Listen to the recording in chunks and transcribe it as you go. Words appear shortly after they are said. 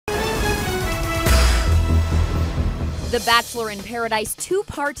The Bachelor in Paradise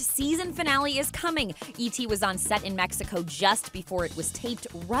two-part season finale is coming. E.T. was on set in Mexico just before it was taped,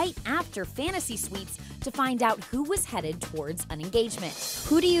 right after Fantasy Suites, to find out who was headed towards an engagement.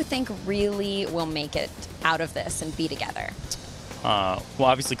 Who do you think really will make it out of this and be together? Well,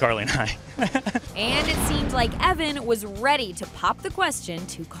 obviously Carly and I. And it seemed like Evan was ready to pop the question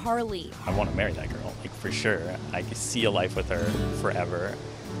to Carly. I want to marry that girl, like for sure. I could see a life with her forever.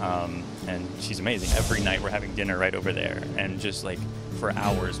 And she's amazing. Every night we're having dinner right over there, and just like for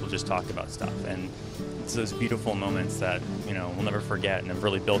hours we'll just talk about stuff. And it's those beautiful moments that, you know, we'll never forget and have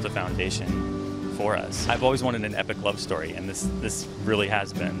really built a foundation for us. I've always wanted an epic love story, and this really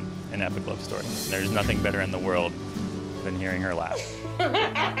has been an epic love story. There's nothing better in the world than hearing her laugh.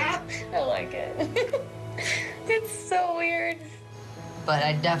 I like it. It's so weird. But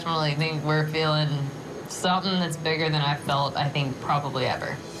I definitely think we're feeling something that's bigger than I've felt, I think, probably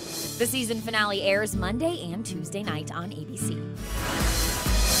ever. The season finale airs Monday and Tuesday night on ABC.